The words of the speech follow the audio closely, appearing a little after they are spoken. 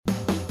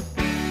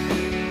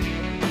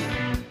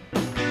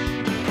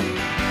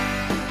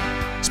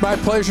It's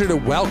my pleasure to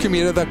welcome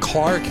you to the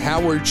Clark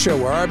Howard Show,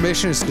 where our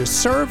mission is to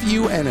serve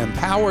you and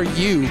empower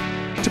you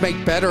to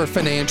make better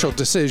financial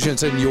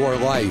decisions in your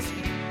life.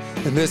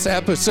 In this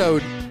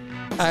episode,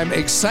 I'm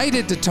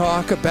excited to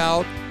talk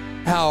about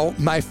how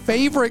my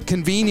favorite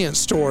convenience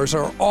stores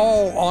are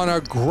all on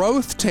a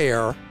growth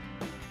tear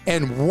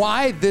and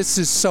why this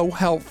is so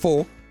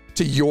helpful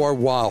to your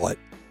wallet.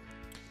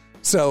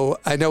 So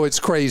I know it's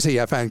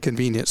crazy. I find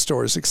convenience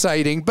stores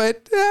exciting,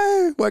 but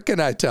what can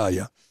I tell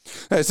you?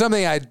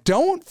 Something I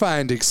don't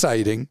find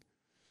exciting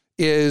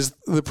is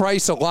the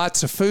price of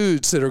lots of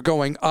foods that are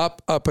going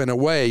up, and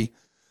away.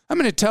 I'm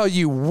going to tell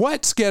you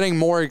what's getting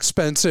more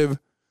expensive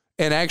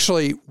and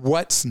actually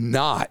what's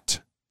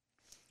not.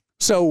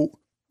 So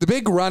the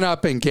big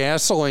run-up in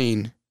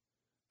gasoline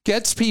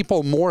gets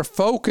people more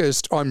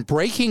focused on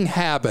breaking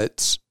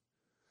habits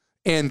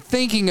and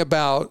thinking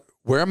about,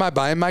 where am I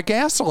buying my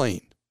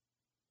gasoline?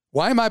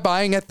 Why am I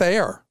buying it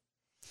there?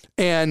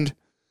 And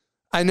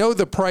I know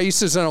the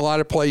prices in a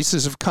lot of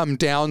places have come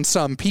down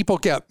some. People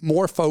get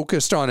more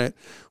focused on it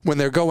when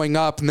they're going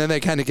up, and then they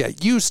kind of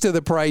get used to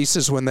the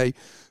prices when they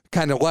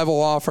kind of level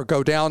off or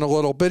go down a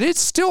little. But it's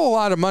still a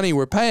lot of money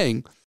we're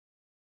paying.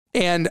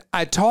 And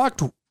I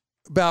talked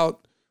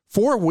about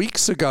 4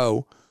 weeks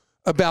ago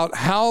about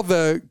how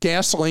the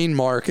gasoline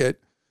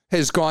market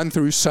has gone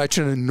through such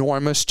an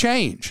enormous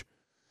change.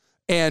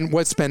 And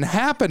what's been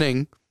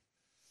happening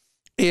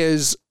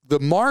is the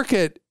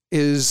market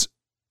is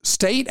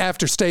state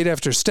after state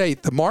after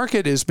state. The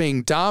market is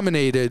being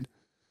dominated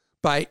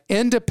by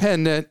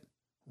independent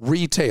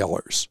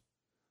retailers,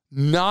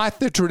 not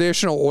the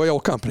traditional oil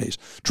companies.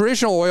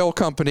 Traditional oil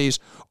companies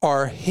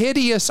are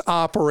hideous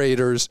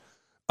operators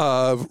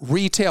of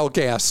retail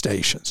gas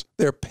stations.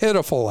 They're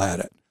pitiful at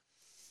it.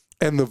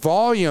 And the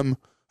volume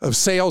of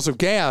sales of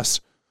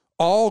gas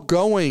all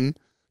going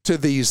to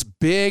these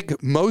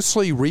big,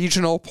 mostly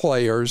regional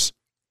players.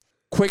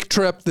 Quick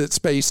Trip, that's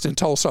based in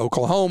Tulsa,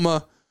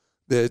 Oklahoma,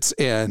 that's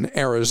in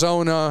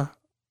Arizona,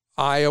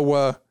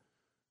 Iowa,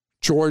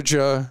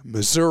 Georgia,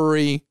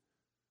 Missouri.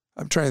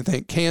 I'm trying to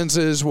think,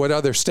 Kansas, what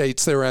other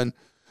states they're in.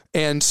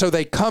 And so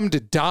they come to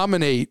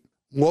dominate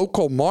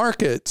local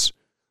markets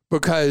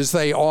because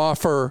they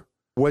offer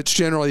what's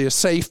generally a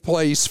safe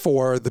place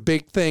for the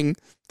big thing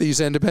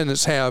these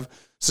independents have.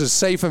 It's a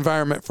safe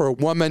environment for a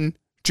woman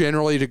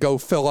generally to go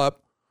fill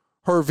up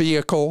her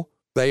vehicle.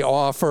 They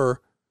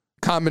offer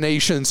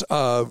combinations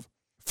of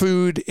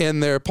food in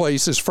their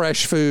places,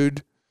 fresh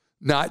food,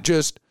 not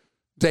just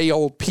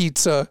day-old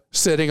pizza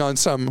sitting on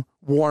some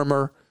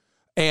warmer.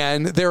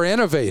 And they're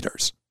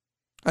innovators.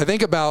 I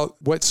think about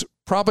what's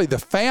probably the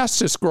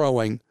fastest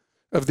growing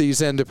of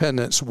these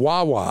independents,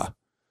 Wawa,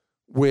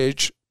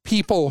 which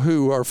people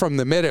who are from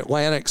the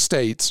mid-Atlantic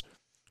states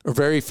are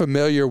very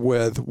familiar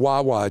with.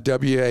 Wawa,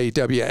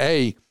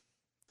 W-A-W-A.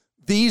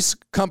 These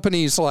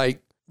companies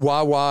like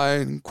Wawa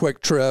and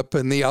Quick Trip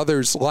and the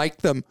others like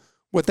them,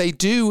 what they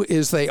do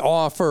is they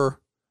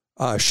offer,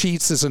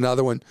 Sheetz is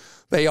another one,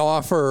 they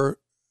offer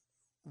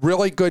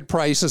really good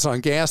prices on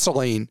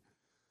gasoline.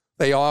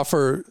 They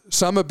offer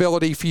some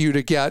ability for you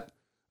to get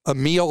a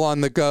meal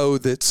on the go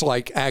that's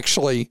like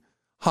actually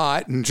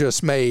hot and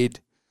just made.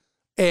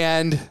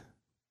 And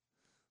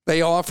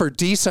they offer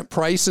decent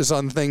prices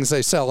on things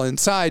they sell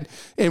inside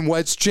in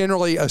what's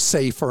generally a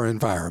safer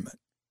environment.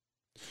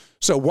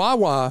 So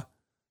Wawa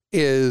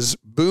is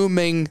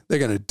booming. They're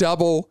going to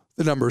double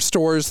the number of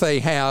stores they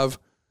have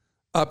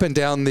up and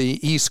down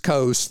the East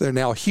Coast. They're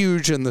now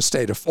huge in the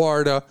state of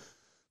Florida.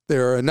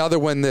 They're another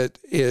one that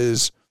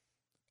is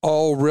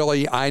all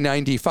really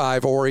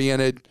I-95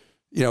 oriented,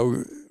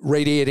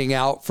 radiating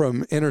out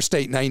from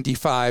Interstate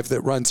 95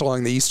 that runs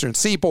along the eastern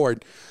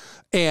seaboard.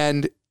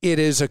 And it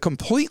is a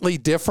completely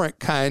different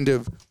kind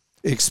of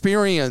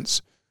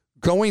experience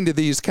going to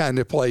these kind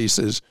of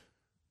places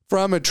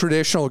from a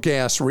traditional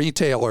gas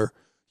retailer.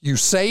 You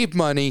save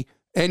money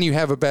and you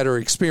have a better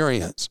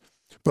experience.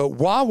 But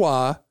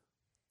Wawa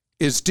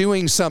is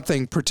doing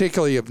something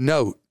particularly of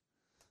note.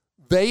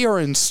 They are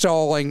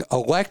installing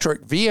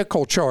electric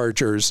vehicle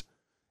chargers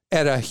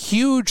at a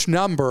huge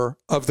number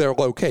of their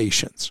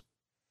locations.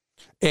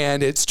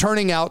 And it's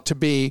turning out to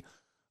be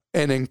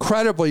an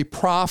incredibly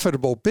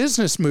profitable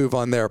business move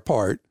on their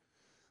part,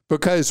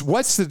 because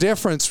what's the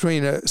difference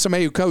between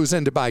somebody who goes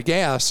in to buy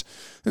gas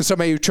and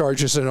somebody who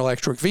charges an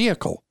electric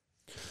vehicle?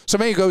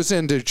 Somebody who goes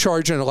in to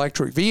charge an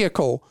electric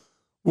vehicle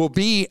will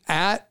be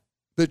at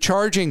the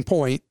charging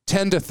point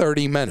 10 to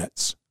 30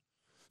 minutes.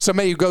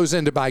 Somebody who goes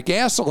in to buy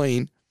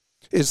gasoline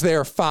is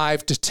there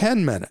 5 to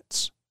 10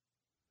 minutes.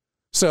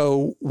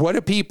 So what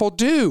do people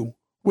do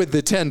with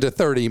the 10 to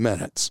 30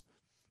 minutes?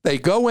 They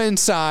go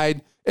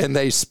inside and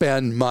they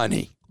spend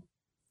money.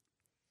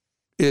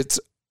 It's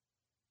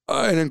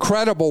an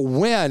incredible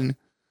win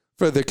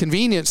for the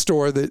convenience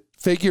store that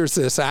figures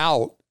this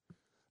out.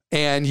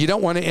 And you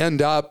don't want to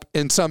end up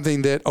in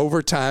something that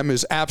over time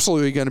is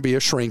absolutely going to be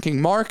a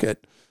shrinking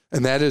market.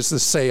 And that is the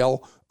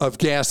sale of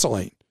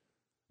gasoline.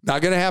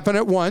 Not going to happen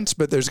at once,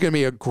 but there's going to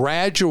be a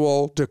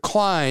gradual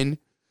decline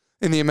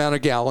in the amount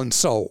of gallons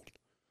sold.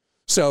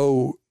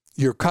 So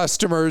your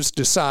customers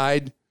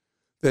decide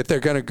that they're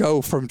going to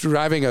go from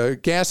driving a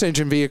gas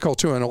engine vehicle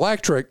to an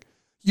electric,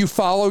 you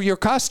follow your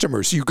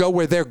customers. You go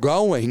where they're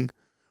going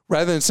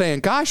rather than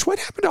saying, gosh, what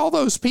happened to all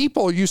those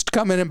people who used to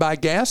come in and buy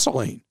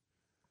gasoline?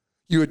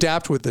 You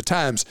adapt with the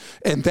times.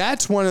 And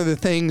that's one of the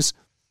things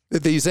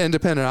that these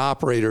independent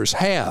operators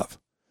have.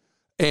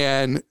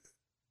 And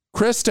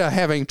Krista,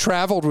 having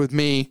traveled with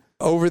me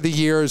over the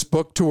years,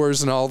 book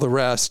tours and all the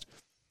rest,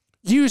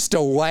 used to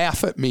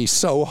laugh at me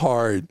so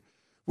hard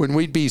when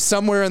we'd be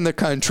somewhere in the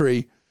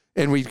country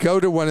and we'd go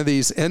to one of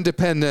these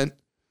independent,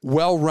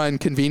 well-run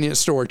convenience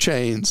store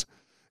chains,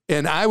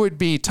 and I would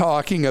be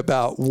talking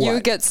about what? You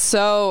would get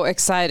so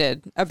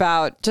excited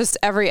about just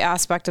every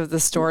aspect of the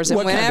stores. And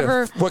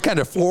what kind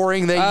of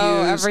flooring they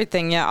use.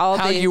 Everything, yeah.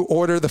 How you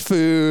order the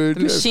food.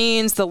 The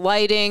machines, the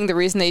lighting, the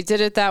reason they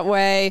did it that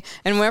way.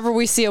 And whenever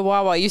we see a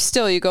Wawa, you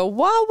go,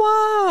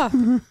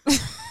 Wawa!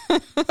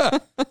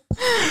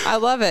 I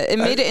love it. It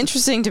made it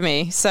interesting to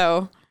me.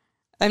 So,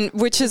 and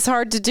which is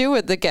hard to do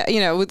with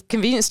with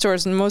convenience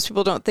stores, and most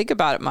people don't think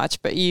about it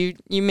much, but you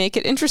make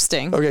it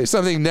interesting. Okay,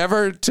 something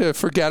never to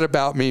forget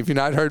about me. If you've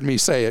not heard me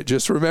say it,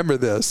 just remember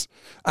this.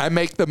 I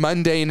make the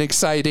mundane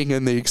exciting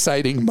and the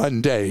exciting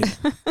mundane.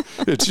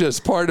 It's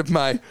just part of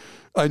my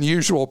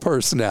unusual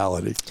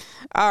personality.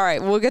 All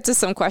right, we'll get to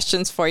some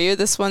questions for you.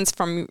 This one's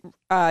from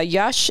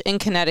Yush in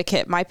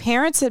Connecticut. My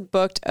parents had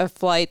booked a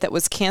flight that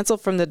was canceled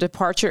from the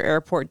departure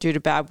airport due to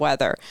bad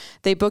weather.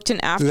 They booked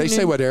an afternoon... Did they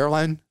say what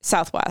airline?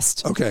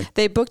 Southwest. Okay.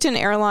 They booked an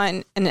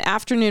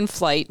afternoon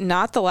flight,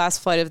 not the last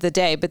flight of the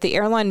day, but the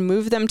airline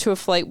moved them to a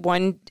flight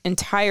one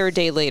entire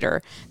day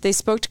later. They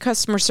spoke to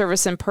customer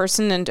service in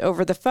person and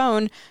over the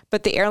phone,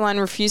 but the airline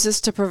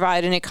refuses to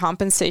provide any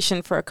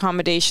compensation for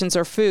accommodations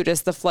or food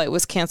as the flight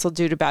was canceled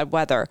due to bad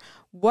weather.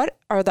 What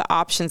are the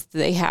options that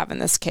they have in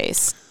this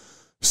case?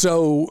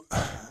 So,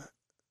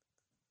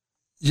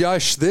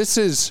 Yush, this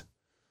is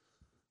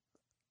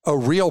a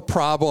real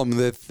problem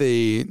that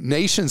the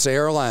nation's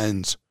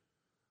airlines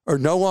are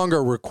no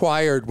longer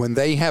required when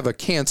they have a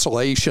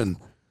cancellation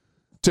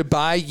to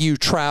buy you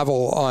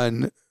travel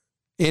on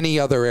any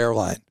other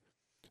airline.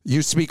 It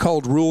used to be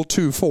called Rule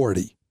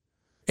 240.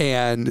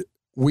 And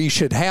we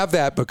should have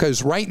that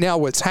because right now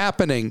what's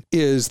happening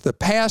is the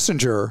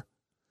passenger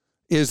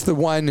is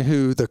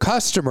the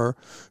customer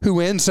who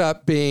ends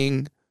up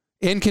being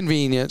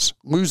inconvenienced,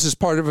 loses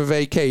part of a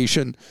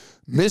vacation,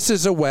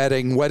 misses a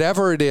wedding,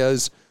 whatever it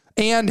is,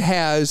 and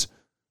has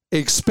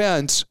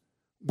expense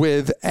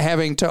with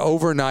having to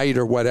overnight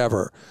or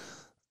whatever.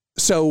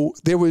 So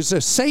there was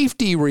a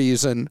safety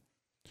reason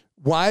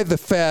why the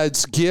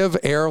feds give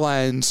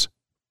airlines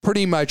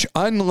pretty much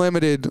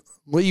unlimited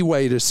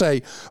leeway to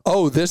say,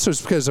 oh, this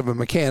was because of a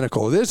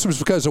mechanical, this was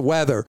because of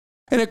weather.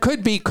 And it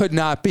could be, could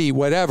not be,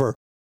 whatever.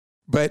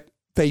 But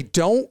they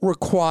don't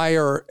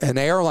require an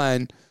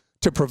airline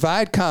to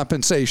provide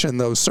compensation in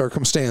those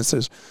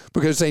circumstances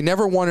because they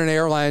never want an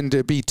airline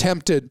to be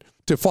tempted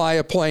to fly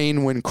a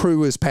plane when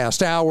crew is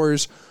past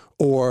hours,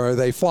 or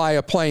they fly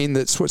a plane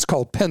that's what's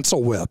called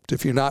pencil whipped.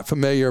 If you're not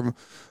familiar,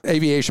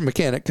 aviation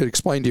mechanic could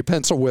explain to you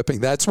pencil whipping.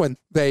 That's when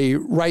they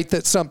write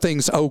that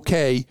something's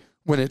okay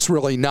when it's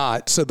really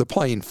not, so the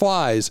plane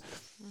flies.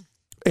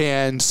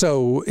 And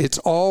so it's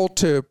all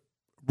to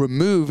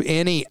remove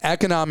any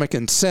economic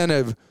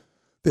incentive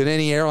that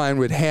any airline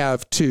would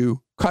have to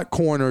cut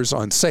corners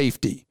on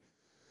safety.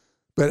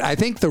 But I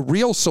think the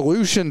real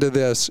solution to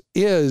this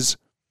is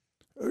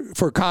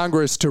for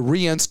Congress to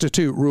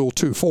reinstitute Rule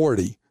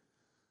 240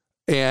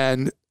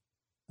 and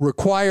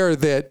require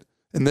that,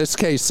 in this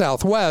case,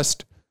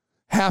 Southwest,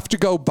 have to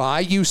go buy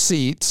you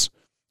seats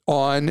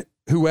on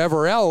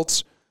whoever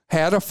else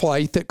had a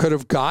flight that could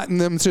have gotten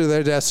them to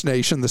their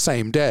destination the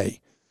same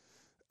day.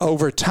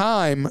 Over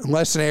time,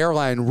 unless an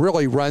airline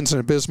really runs an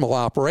abysmal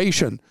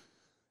operation,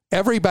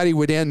 everybody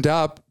would end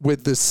up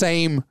with the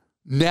same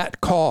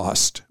net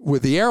cost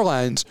with the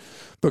airlines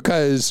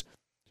because,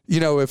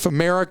 if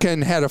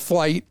American had a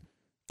flight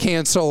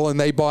cancel and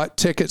they bought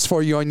tickets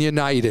for you on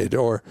United,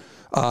 or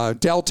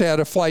Delta had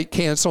a flight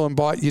cancel and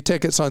bought you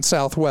tickets on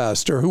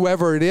Southwest, or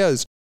whoever it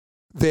is,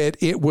 that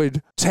it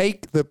would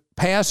take the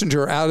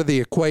passenger out of the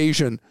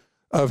equation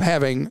of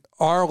having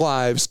our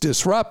lives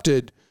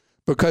disrupted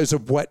because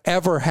of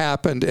whatever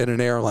happened in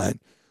an airline.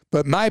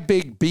 But my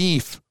big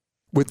beef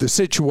with the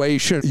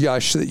situation,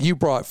 Yush, that you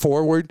brought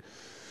forward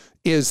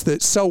is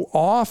that so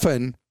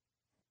often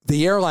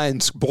the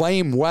airlines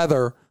blame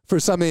weather for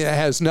something that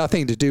has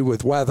nothing to do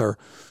with weather,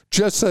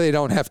 just so they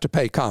don't have to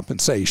pay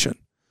compensation.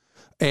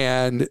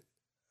 And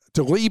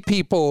to leave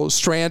people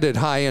stranded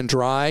high and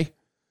dry,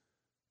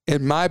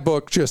 in my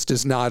book, just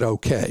is not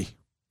okay.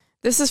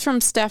 This is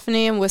from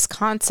Stephanie in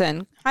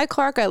Wisconsin. Hi,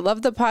 Clark. I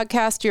love the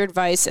podcast, your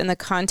advice, and the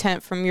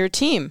content from your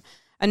team.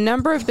 A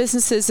number of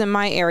businesses in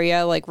my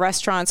area, like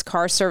restaurants,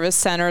 car service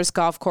centers,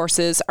 golf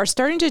courses, are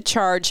starting to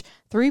charge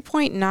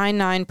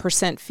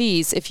 3.99%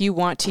 fees if you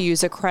want to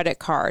use a credit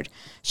card.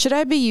 Should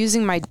I be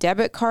using my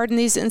debit card in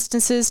these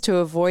instances to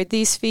avoid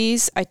these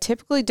fees? I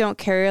typically don't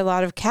carry a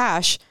lot of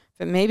cash,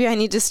 but maybe I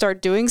need to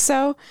start doing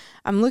so.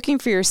 I'm looking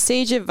for your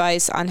sage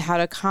advice on how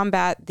to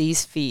combat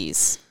these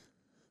fees.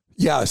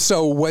 Yeah,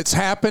 so what's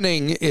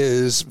happening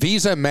is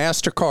Visa and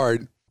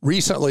MasterCard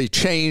recently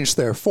changed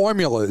their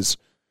formulas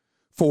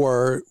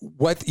for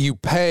what you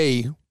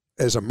pay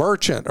as a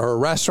merchant or a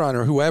restaurant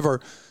or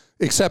whoever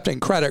accepting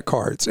credit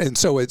cards. And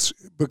so it's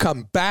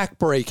become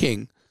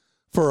backbreaking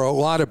for a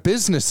lot of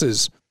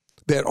businesses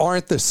that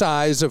aren't the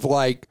size of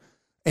like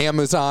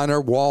Amazon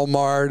or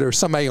Walmart or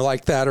somebody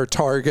like that or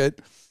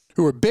Target,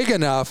 who are big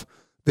enough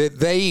that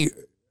they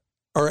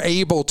are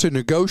able to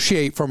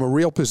negotiate from a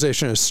real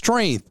position of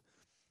strength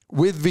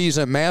with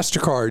Visa and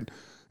MasterCard.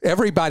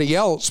 Everybody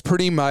else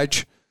pretty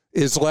much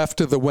is left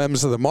to the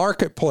whims of the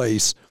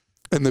marketplace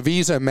and the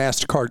Visa and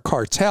MasterCard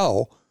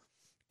cartel.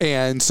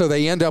 And so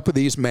they end up with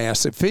these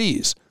massive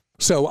fees.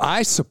 So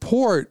I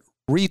support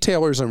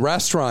retailers and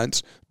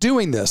restaurants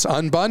doing this,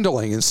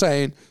 unbundling and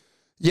saying,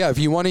 yeah, if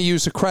you want to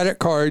use a credit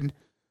card,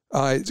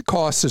 it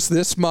costs us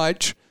this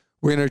much.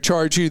 We're going to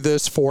charge you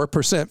this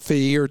 4%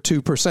 fee or 2%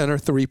 or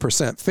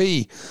 3%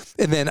 fee.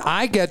 And then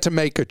I get to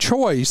make a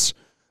choice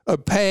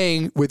of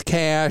paying with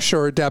cash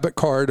or a debit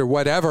card or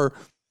whatever,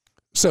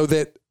 so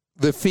that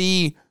the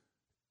fee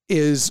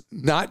is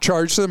not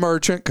charged to the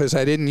merchant because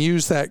I didn't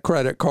use that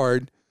credit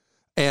card,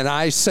 and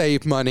I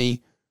save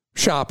money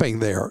shopping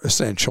there,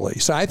 essentially.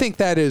 So I think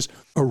that is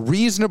a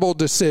reasonable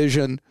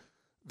decision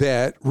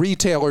that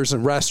retailers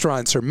and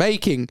restaurants are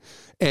making,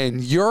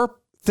 and you're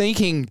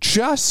thinking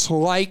just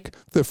like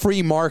the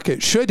free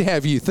market should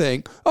have you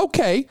think,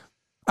 okay,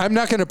 I'm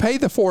not going to pay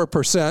the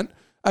 4%.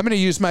 I'm going to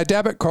use my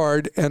debit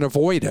card and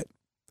avoid it.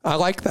 I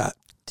like that.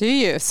 Do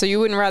you? So you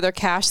wouldn't rather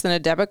cash than a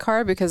debit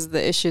card because of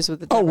the issues with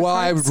the debit cards?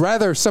 I would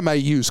rather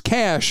somebody use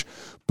cash,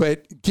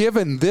 but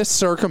given this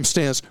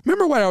circumstance,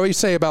 remember what I always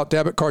say about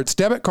debit cards?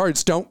 Debit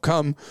cards don't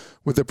come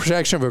with the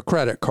protection of a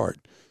credit card,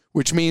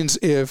 which means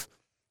if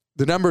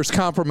the number is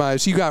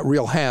compromised, you got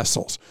real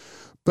hassles.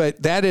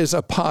 But that is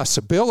a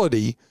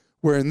possibility,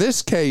 where in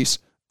this case,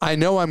 I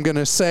know I'm going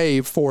to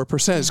save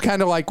 4%. It's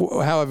kind of like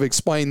how I've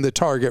explained the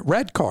Target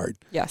Red Card.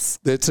 Yes.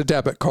 That's a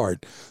debit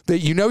card. That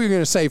you know you're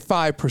going to save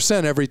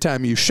 5% every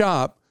time you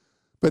shop,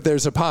 but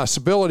there's a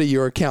possibility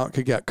your account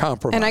could get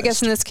compromised. And I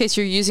guess in this case,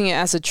 you're using it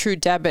as a true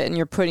debit and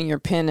you're putting your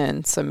PIN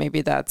in, so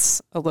maybe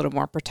that's a little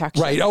more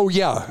protection. Right. Oh,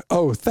 yeah.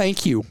 Oh,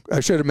 thank you. I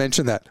should have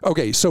mentioned that.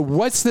 Okay, so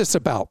what's this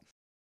about?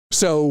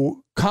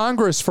 So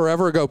Congress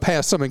forever ago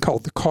passed something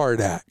called the Card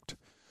Act.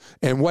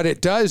 And what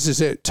it does is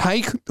it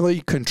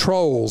tightly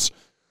controls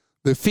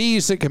the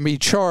fees that can be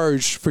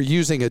charged for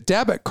using a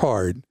debit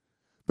card,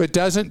 but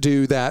doesn't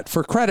do that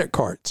for credit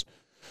cards.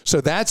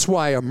 So that's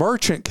why a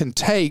merchant can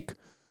take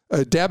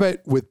a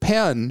debit with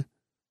PIN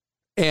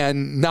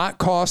and not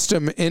cost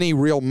them any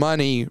real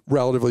money,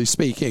 relatively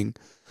speaking,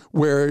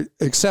 where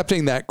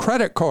accepting that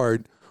credit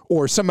card,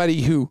 or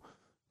somebody who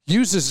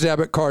uses a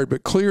debit card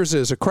but clears it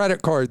as a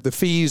credit card, the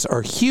fees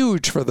are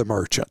huge for the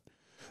merchant.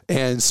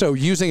 And so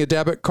using a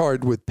debit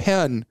card with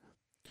PIN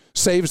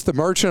saves the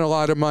merchant a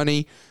lot of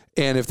money.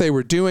 And if they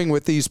were doing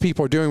what these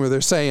people are doing, where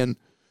they're saying,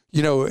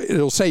 you know,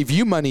 it'll save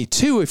you money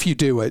too if you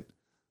do it,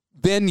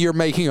 then you're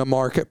making a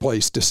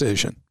marketplace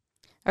decision.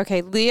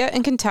 Okay, Leah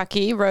in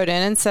Kentucky wrote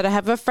in and said, I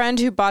have a friend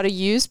who bought a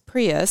used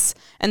Prius,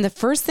 and the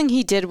first thing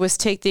he did was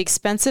take the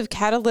expensive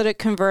catalytic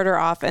converter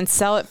off and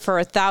sell it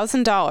for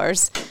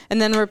 $1,000,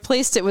 and then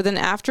replaced it with an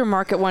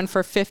aftermarket one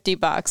for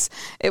 $50.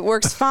 It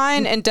works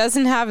fine and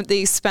doesn't have the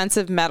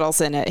expensive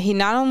metals in it. He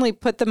not only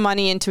put the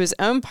money into his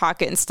own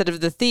pocket instead of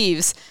the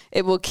thieves,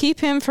 it will keep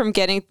him from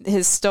getting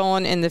his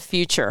stolen in the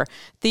future.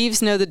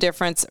 Thieves know the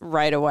difference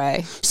right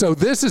away. So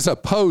this is a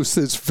post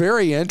that's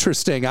very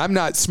interesting. I'm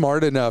not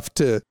smart enough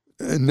to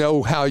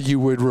know how you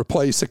would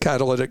replace a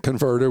catalytic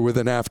converter with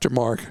an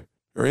aftermarket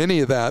or any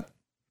of that.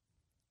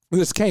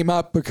 This came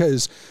up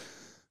because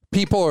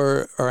people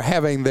are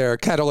having their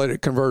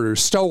catalytic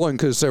converters stolen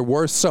because they're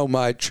worth so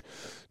much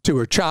to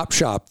a chop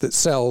shop that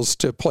sells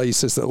to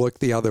places that look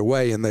the other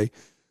way, and they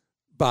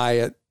buy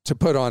it to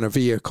put on a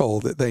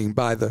vehicle that they can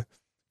buy the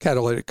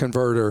catalytic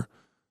converter,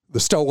 the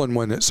stolen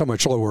one, at so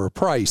much lower a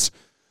price.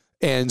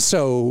 And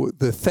so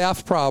the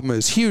theft problem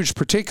is huge,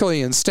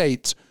 particularly in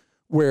states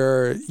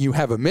where you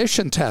have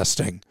emission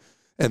testing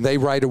and they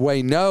right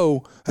away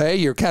know, hey,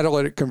 your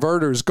catalytic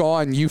converter is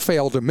gone, you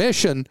failed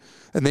emission,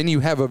 and then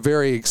you have a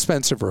very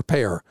expensive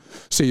repair.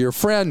 So your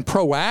friend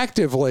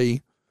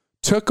proactively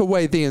took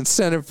away the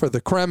incentive for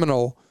the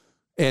criminal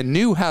and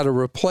knew how to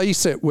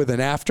replace it with an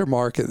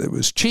aftermarket that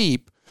was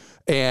cheap.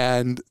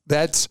 And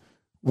that's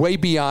way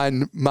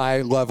beyond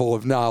my level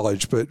of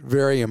knowledge, but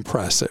very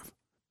impressive.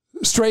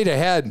 Straight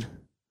ahead,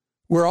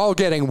 we're all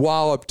getting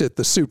walloped at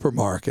the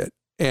supermarket.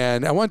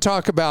 And I want to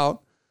talk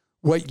about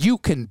what you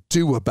can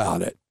do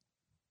about it.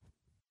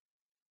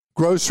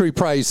 Grocery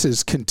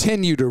prices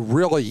continue to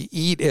really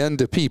eat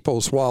into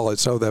people's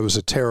wallets. Oh, that was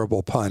a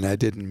terrible pun. I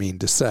didn't mean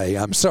to say.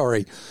 I'm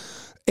sorry.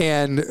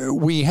 And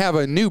we have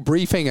a new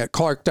briefing at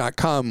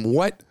Clark.com.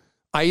 What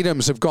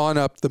items have gone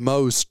up the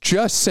most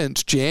just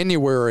since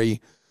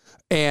January?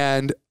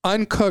 And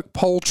uncooked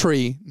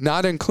poultry,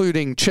 not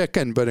including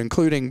chicken, but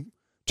including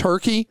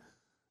turkey,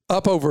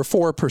 up over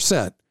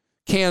 4%.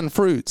 Canned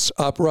fruits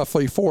up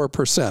roughly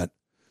 4%.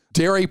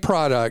 Dairy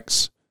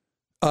products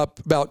up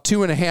about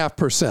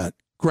 2.5%.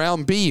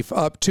 Ground beef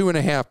up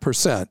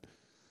 2.5%.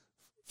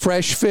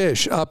 Fresh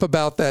fish up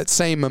about that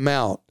same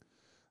amount.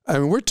 I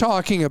mean, we're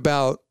talking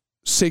about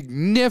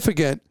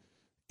significant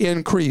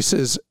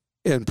increases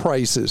in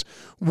prices.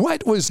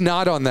 What was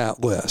not on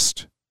that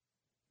list?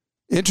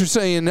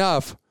 Interestingly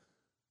enough,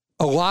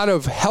 a lot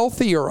of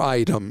healthier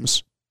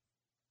items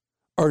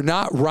are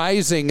not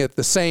rising at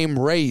the same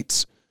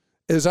rates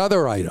as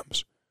other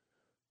items.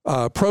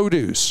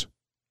 Produce,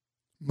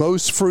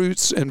 most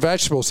fruits and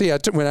vegetables. See,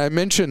 when I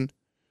mentioned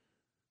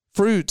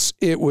fruits,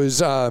 it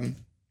was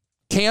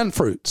canned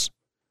fruits.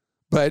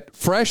 But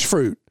fresh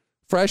fruit,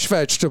 fresh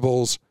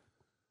vegetables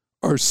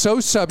are so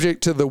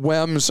subject to the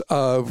whims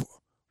of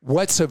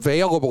what's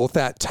available at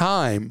that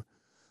time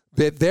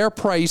that their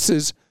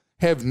prices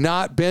have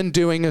not been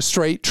doing a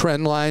straight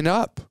trend line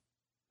up.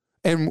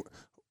 And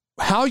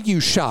how you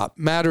shop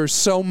matters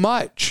so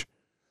much.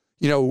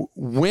 You know,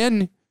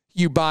 when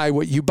you buy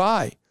what you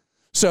buy.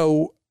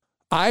 So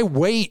I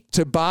wait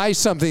to buy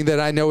something that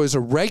I know is a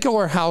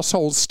regular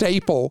household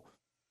staple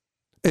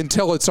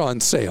until it's on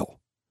sale.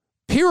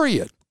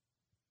 Period.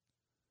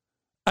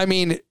 I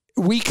mean,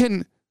 we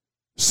can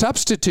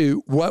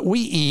substitute what we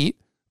eat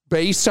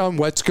based on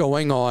what's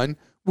going on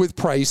with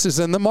prices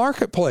in the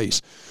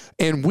marketplace.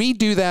 And we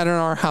do that in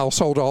our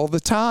household all the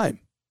time.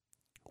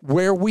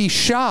 Where we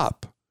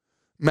shop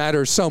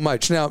matters so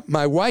much. Now,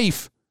 my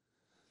wife,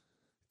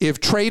 if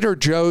Trader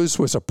Joe's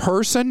was a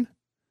person,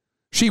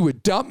 she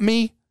would dump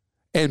me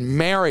and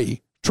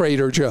marry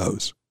Trader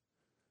Joe's.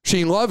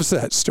 She loves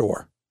that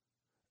store.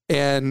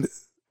 And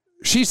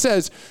she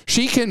says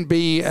she can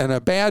be in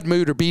a bad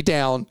mood or be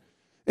down,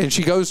 and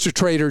she goes to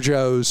Trader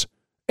Joe's,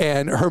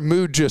 and her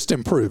mood just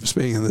improves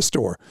being in the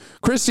store.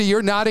 Christy,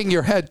 you're nodding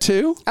your head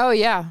too? Oh,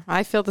 yeah.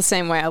 I feel the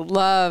same way. I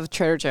love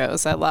Trader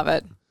Joe's. I love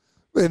it.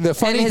 And the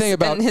funny thing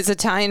about his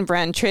Italian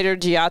brand, Trader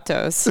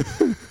Giotto's.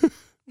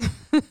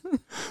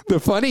 The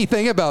funny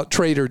thing about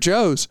Trader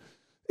Joe's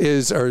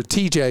is, or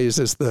TJ's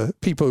as the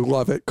people who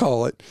love it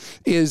call it,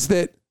 is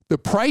that the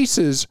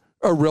prices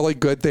are really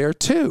good there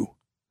too.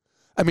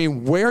 I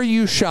mean, where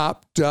you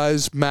shop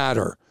does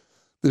matter.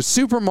 The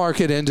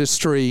supermarket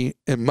industry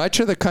in much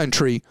of the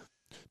country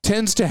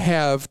tends to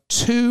have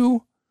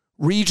two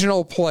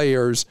regional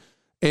players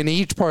in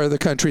each part of the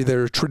country that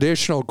are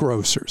traditional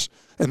grocers,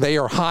 and they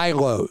are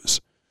high-lows.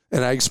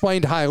 And I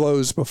explained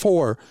high-lows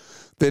before,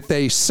 that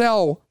they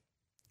sell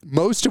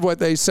most of what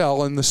they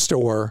sell in the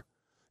store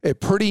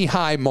at pretty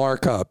high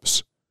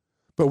markups.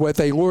 But what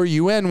they lure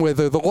you in with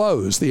are the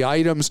lows, the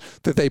items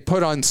that they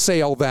put on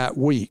sale that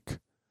week.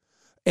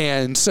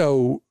 And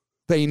so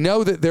they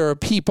know that there are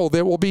people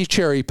that will be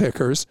cherry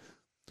pickers,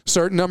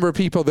 certain number of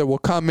people that will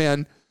come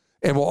in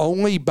and will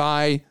only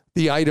buy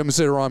the items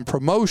that are on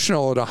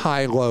promotional at a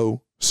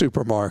high-low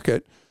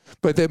supermarket,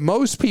 but that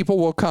most people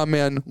will come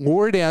in,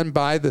 lured in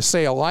by the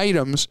sale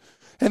items,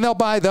 and they'll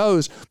buy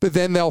those, but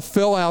then they'll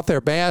fill out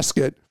their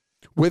basket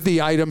with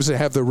the items that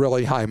have the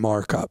really high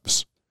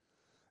markups.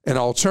 An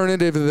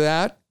alternative to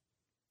that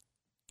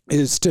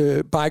is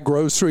to buy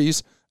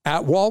groceries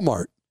at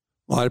Walmart.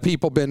 A lot of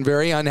people have been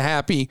very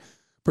unhappy,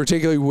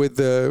 particularly with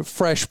the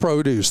fresh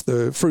produce,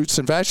 the fruits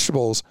and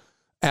vegetables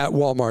at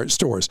Walmart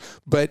stores.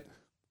 But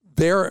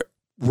their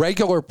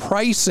regular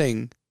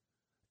pricing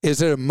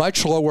is at a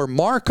much lower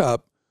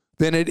markup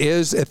than it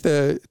is at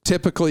the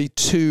typically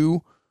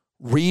two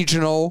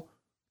regional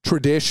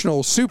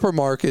traditional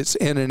supermarkets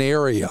in an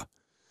area.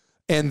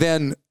 And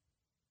then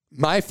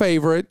my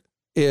favorite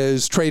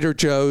is Trader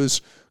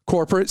Joe's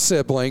corporate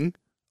sibling,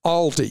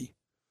 Aldi.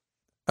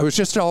 I was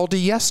just at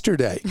Aldi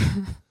yesterday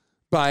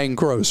buying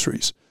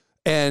groceries.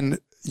 And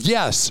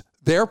yes,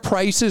 their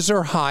prices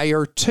are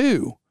higher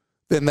too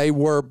than they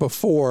were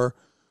before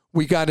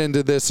we got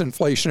into this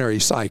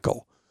inflationary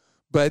cycle.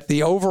 But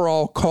the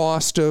overall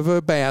cost of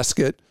a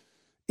basket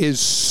is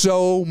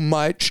so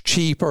much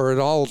cheaper at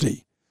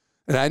Aldi.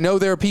 And I know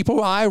there are people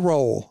who eye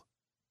roll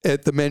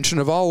at the mention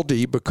of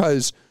Aldi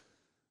because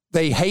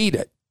they hate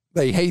it.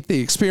 They hate the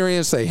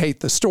experience. They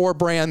hate the store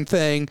brand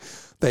thing.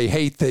 They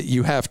hate that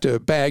you have to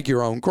bag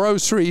your own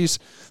groceries.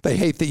 They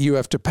hate that you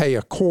have to pay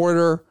a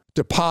quarter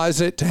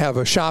deposit to have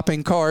a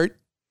shopping cart.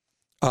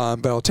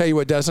 But I'll tell you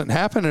what doesn't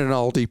happen in an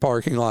Aldi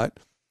parking lot.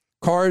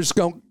 Cars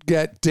don't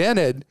get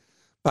dented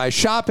by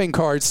shopping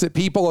carts that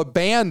people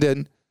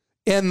abandon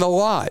in the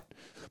lot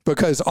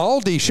because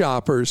Aldi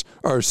shoppers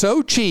are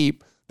so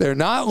cheap, they're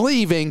not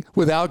leaving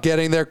without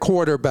getting their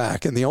quarter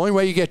back. And the only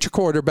way you get your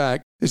quarter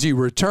back is you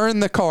return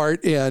the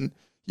cart in,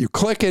 you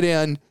click it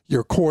in,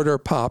 your quarter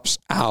pops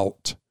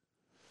out.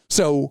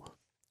 So,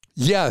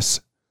 yes,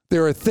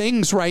 there are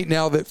things right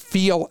now that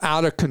feel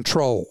out of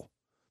control.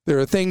 There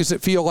are things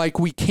that feel like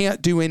we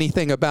can't do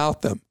anything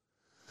about them.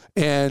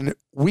 And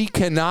we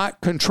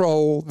cannot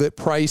control that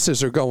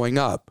prices are going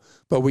up,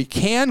 but we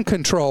can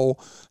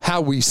control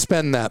how we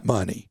spend that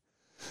money.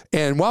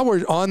 And while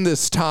we're on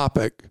this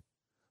topic, I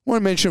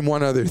want to mention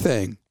one other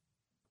thing.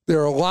 There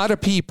are a lot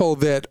of people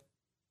that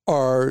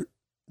are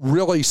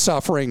really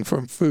suffering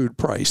from food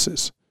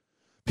prices.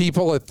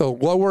 People at the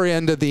lower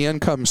end of the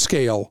income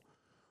scale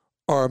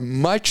are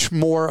much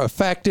more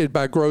affected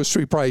by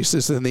grocery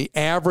prices than the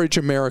average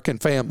American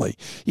family.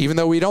 Even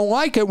though we don't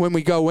like it when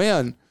we go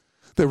in,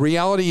 the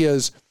reality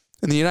is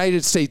in the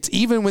United States,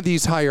 even with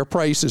these higher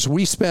prices,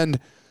 we spend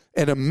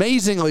an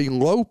amazingly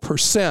low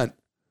percent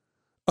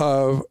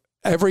of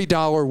every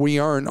dollar we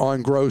earn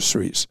on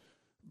groceries,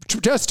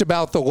 just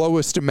about the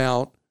lowest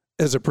amount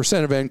as a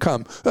percent of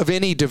income of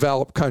any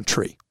developed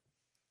country.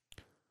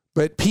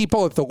 But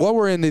people at the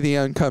lower end of the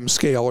income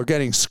scale are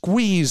getting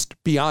squeezed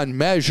beyond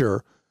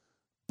measure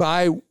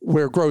by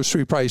where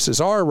grocery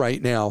prices are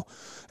right now.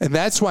 And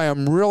that's why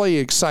I'm really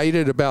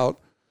excited about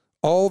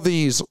all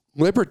these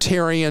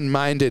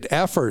libertarian-minded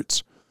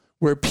efforts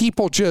where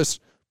people just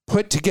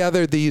put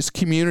together these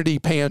community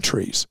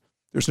pantries.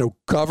 There's no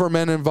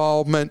government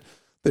involvement.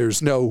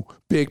 There's no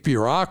big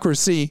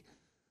bureaucracy.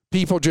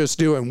 People just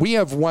do it. And we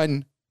have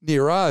one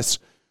near us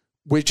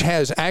which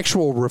has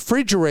actual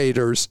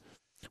refrigerators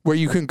where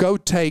you can go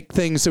take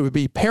things that would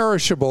be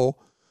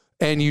perishable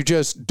and you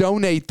just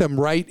donate them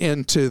right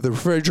into the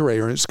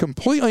refrigerator. And it's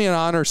completely an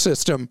honor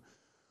system.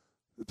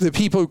 The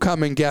people who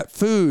come and get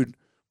food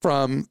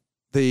from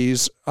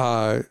these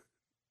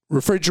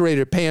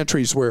refrigerated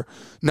pantries where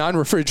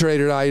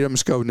non-refrigerated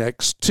items go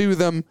next to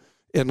them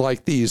in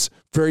like these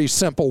very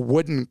simple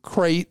wooden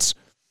crates.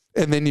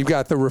 And then you've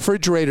got the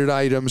refrigerated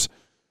items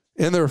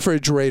in the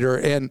refrigerator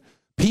and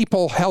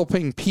people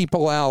helping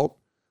people out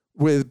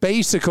with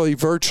basically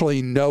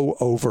virtually no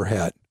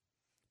overhead.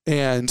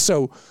 And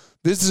so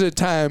this is a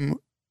time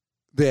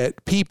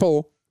that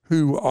people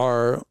who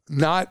are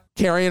not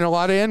carrying a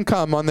lot of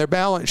income on their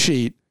balance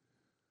sheet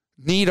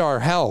need our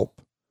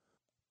help.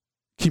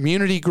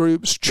 Community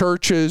groups,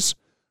 churches,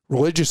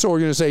 religious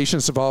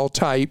organizations of all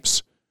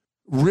types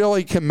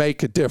really can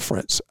make a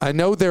difference. I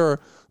know there are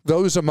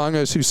those among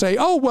us who say,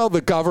 oh, well,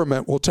 the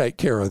government will take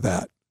care of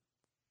that.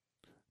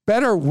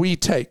 Better we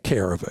take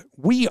care of it.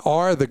 We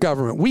are the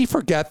government. We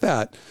forget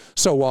that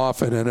so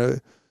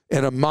often.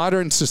 In a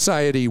modern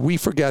society, we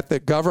forget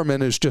that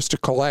government is just a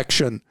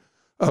collection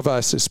of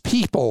us as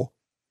people,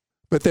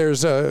 but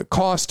there's a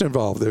cost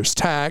involved. There's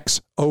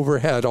tax,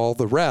 overhead, all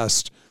the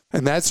rest.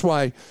 And that's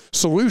why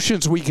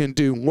solutions we can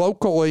do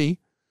locally,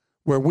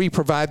 where we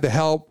provide the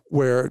help,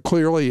 where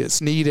clearly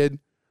it's needed,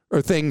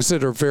 are things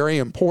that are very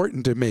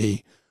important to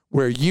me,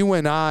 where you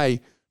and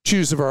I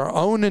choose of our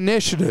own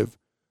initiative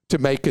to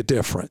make a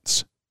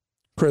difference.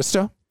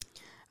 Krista?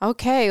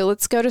 Okay,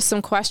 let's go to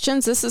some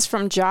questions. This is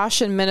from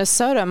Josh in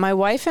Minnesota. My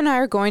wife and I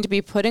are going to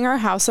be putting our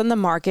house on the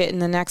market in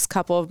the next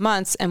couple of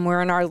months, and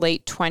we're in our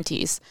late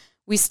 20s.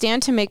 We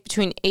stand to make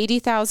between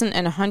 $80,000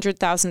 and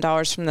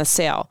 $100,000 from the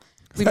sale.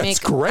 That's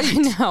great.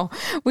 I know.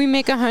 We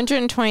make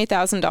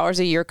 $120,000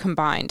 a year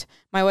combined.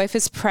 My wife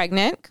is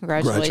pregnant.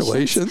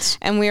 Congratulations.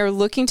 And we are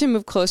looking to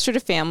move closer to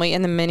family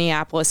in the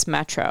Minneapolis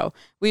metro.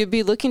 We would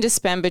be looking to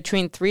spend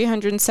between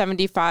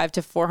 $375,000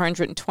 to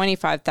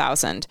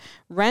 $425,000.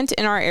 Rent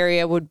in our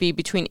area would be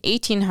between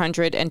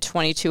 $1,800 and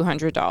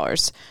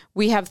 $2,200.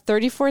 We have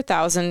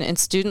 $34,000 in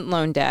student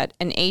loan debt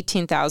and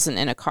 $18,000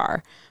 in a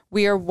car.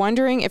 We are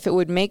wondering if it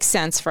would make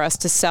sense for us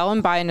to sell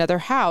and buy another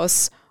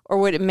house, or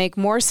would it make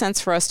more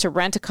sense for us to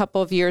rent a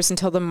couple of years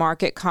until the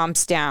market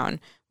calms down?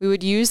 We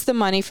would use the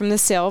money from the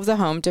sale of the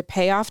home to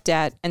pay off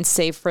debt and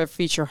save for a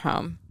future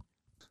home.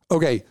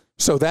 Okay,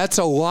 so that's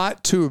a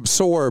lot to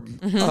absorb.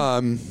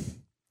 Mm-hmm.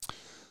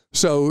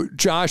 So,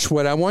 Josh,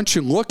 what I want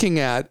you looking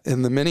at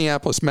in the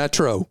Minneapolis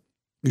metro,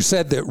 you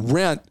said that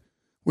rent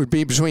would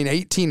be between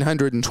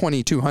 $1,800 and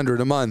 $2,200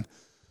 a month.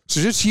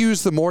 So just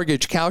use the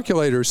mortgage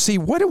calculator, see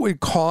what it would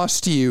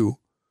cost you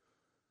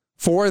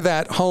for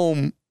that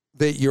home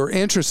that you're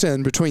interested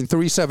in between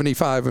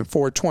 $375,000 and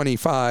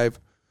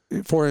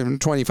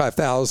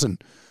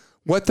 $425,000.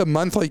 What the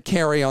monthly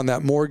carry on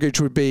that mortgage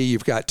would be.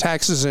 You've got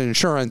taxes and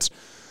insurance.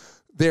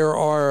 There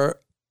are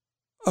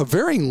a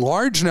very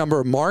large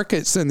number of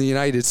markets in the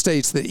United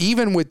States that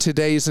even with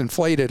today's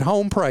inflated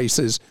home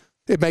prices,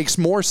 it makes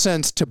more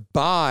sense to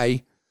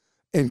buy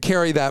and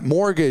carry that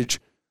mortgage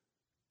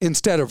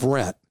instead of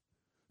rent.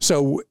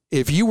 So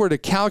if you were to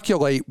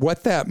calculate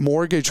what that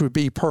mortgage would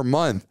be per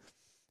month,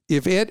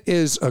 if it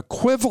is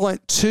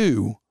equivalent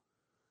to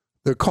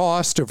the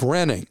cost of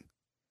renting,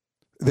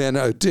 then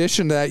in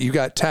addition to that, you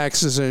got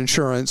taxes and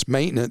insurance,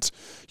 maintenance,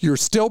 you're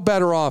still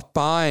better off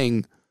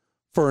buying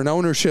for an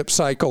ownership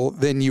cycle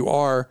than you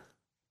are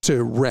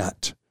to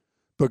rent.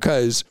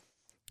 Because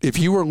if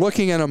you were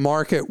looking at a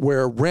market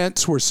where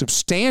rents were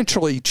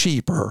substantially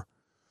cheaper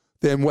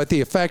than what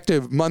the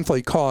effective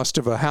monthly cost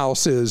of a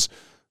house is,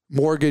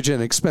 mortgage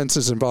and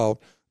expenses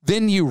involved,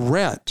 then you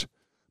rent.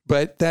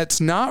 But that's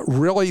not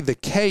really the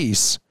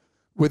case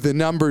with the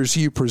numbers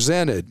you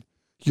presented.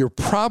 You're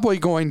probably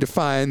going to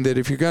find that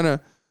if you're going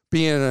to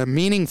be in a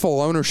meaningful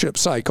ownership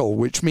cycle,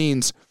 which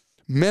means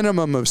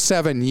minimum of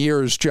 7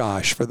 years,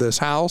 Josh, for this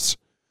house,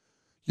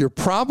 you're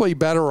probably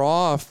better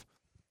off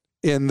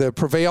in the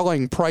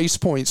prevailing price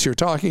points you're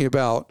talking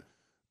about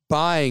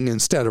buying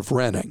instead of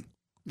renting.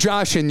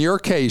 Josh, in your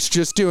case,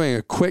 just doing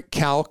a quick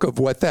calc of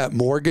what that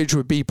mortgage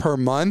would be per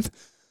month,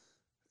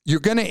 you're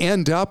going to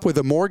end up with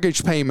a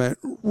mortgage payment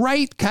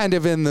right kind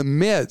of in the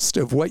midst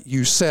of what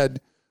you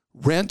said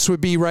rents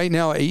would be right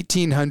now,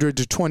 $1,800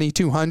 to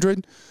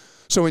 $2,200.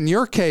 So in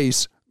your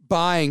case,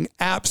 buying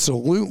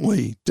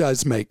absolutely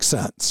does make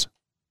sense.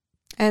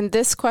 And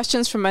this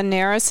question's from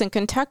Anaris in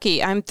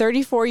Kentucky. I'm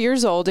 34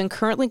 years old and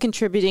currently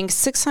contributing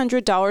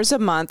 $600 a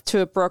month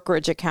to a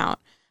brokerage account.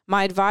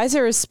 My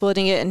advisor is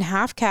splitting it in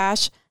half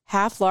cash,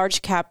 half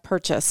large cap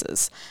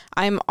purchases.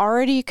 I'm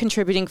already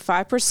contributing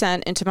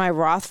 5% into my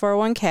Roth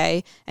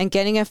 401k and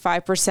getting a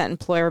 5%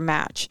 employer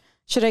match.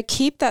 Should I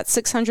keep that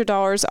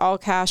 $600 all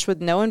cash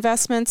with no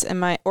investments?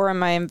 Am I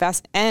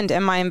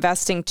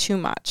investing too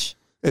much?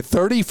 At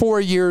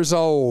 34 years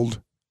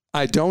old,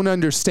 I don't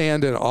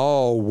understand at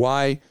all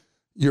why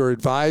your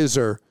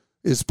advisor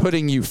is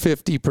putting you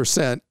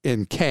 50%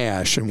 in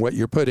cash and what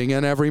you're putting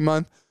in every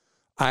month.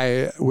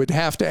 I would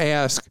have to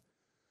ask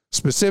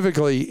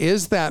specifically,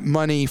 is that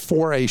money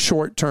for a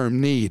short-term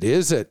need?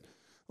 Is it,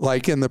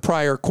 like in the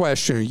prior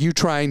question, are you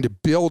trying to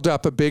build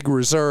up a big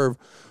reserve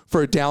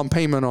for a down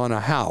payment on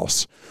a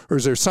house? Or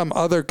is there some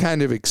other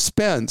kind of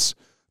expense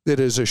that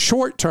is a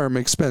short-term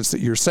expense that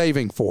you're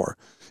saving for?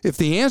 If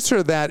the answer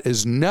to that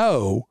is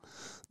no,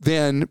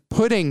 then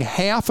putting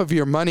half of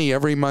your money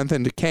every month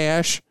into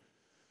cash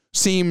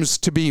seems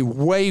to be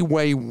way,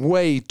 way,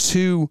 way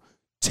too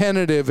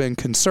tentative and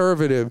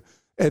conservative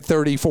at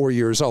 34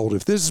 years old.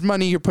 If this is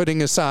money you're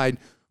putting aside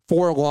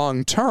for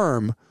long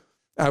term,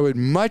 I would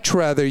much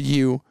rather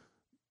you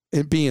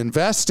be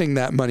investing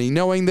that money,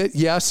 knowing that,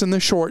 yes, in the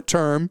short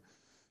term,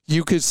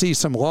 you could see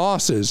some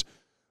losses,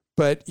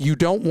 but you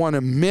don't want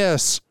to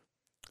miss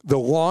the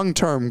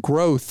long-term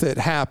growth that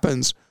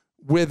happens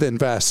with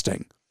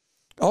investing.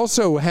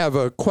 Also have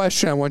a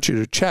question I want you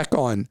to check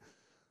on.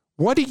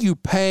 What are you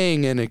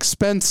paying in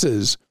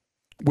expenses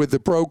with the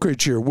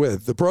brokerage you're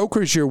with? The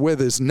brokerage you're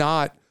with is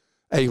not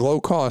a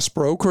low-cost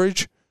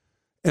brokerage.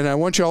 And I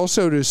want you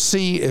also to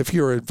see if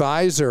your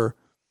advisor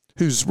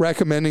who's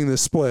recommending the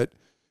split,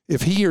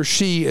 if he or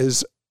she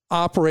is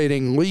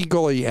operating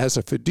legally as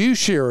a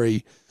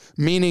fiduciary,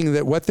 meaning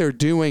that what they're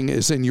doing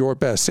is in your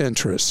best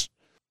interest.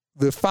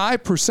 The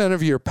 5%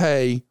 of your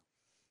pay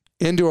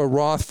into a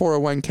Roth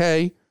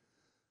 401k,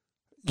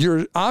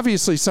 you're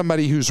obviously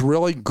somebody who's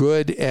really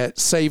good at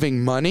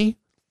saving money.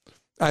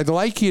 I'd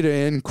like you to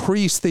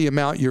increase the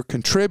amount you're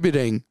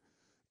contributing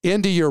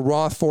into your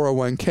Roth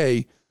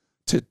 401k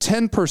to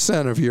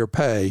 10% of your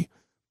pay.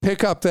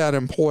 Pick up that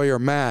employer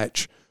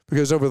match,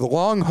 because over the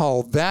long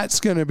haul, that's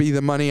going to be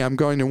the money I'm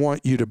going to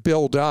want you to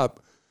build up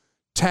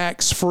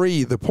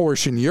tax-free, the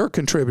portion you're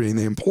contributing.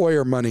 The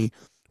employer money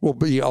will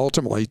be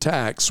ultimately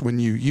taxed when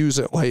you use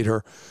it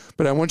later.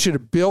 But I want you to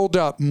build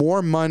up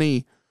more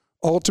money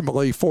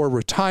ultimately for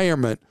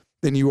retirement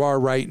than you are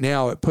right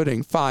now at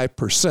putting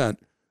 5%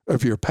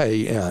 of your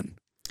pay in.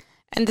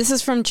 And this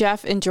is from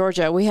Jeff in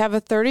Georgia. We have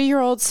a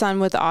 30-year-old son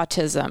with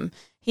autism.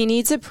 He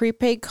needs a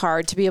prepaid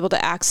card to be able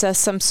to access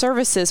some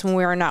services when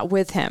we are not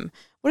with him.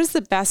 What is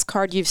the best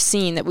card you've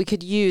seen that we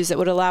could use that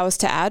would allow us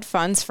to add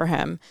funds for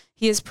him?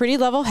 He is pretty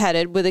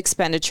level-headed with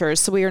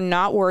expenditures, so we are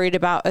not worried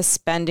about a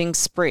spending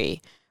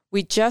spree.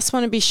 We just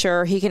want to be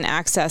sure he can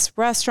access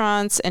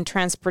restaurants and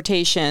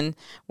transportation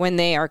when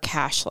they are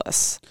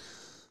cashless.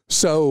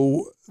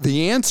 So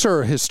the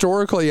answer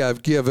historically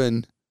I've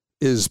given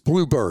is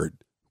Bluebird,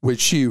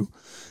 which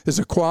is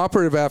a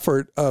cooperative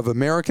effort of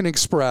American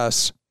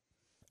Express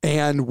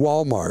and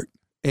Walmart.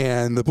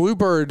 And the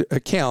Bluebird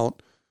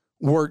account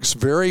works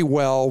very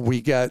well.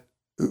 We get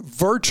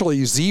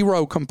virtually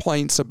zero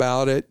complaints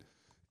about it.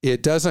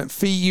 It doesn't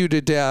fee you to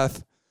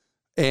death.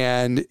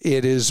 And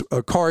it is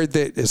a card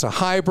that is a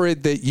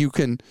hybrid that you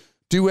can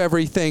do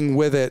everything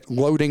with it,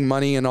 loading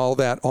money and all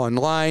that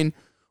online,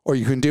 or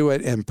you can do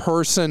it in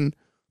person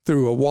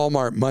through a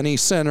Walmart Money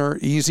Center,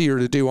 easier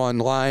to do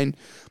online.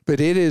 But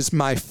it is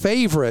my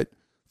favorite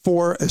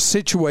for a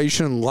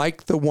situation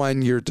like the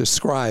one you're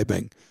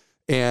describing.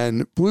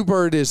 And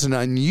Bluebird is an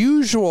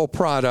unusual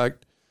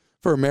product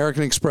for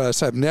American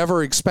Express. I've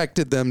never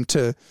expected them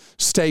to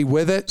stay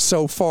with it.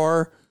 So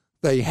far,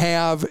 they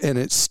have, and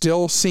it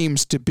still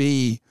seems to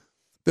be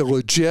the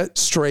legit,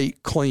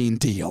 straight, clean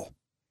deal.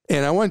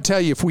 And I want to tell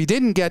you, if we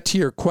didn't get to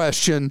your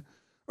question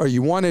or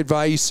you want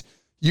advice,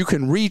 you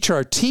can reach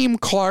our Team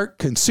Clark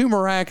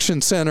Consumer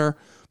Action Center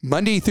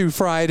Monday through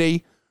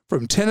Friday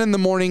from 10 in the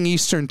morning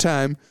Eastern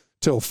Time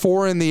till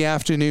 4 in the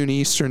afternoon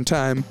Eastern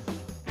Time.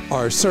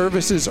 Our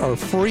services are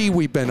free.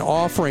 We've been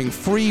offering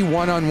free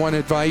one-on-one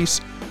advice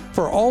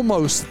for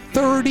almost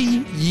 30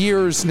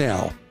 years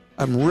now.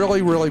 I'm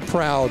really, really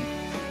proud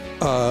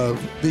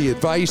of the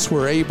advice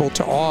we're able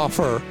to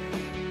offer,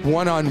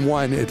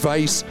 one-on-one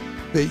advice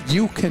that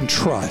you can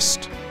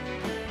trust.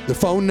 The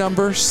phone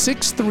number,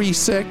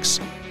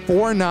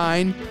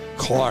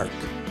 636-49-CLARK.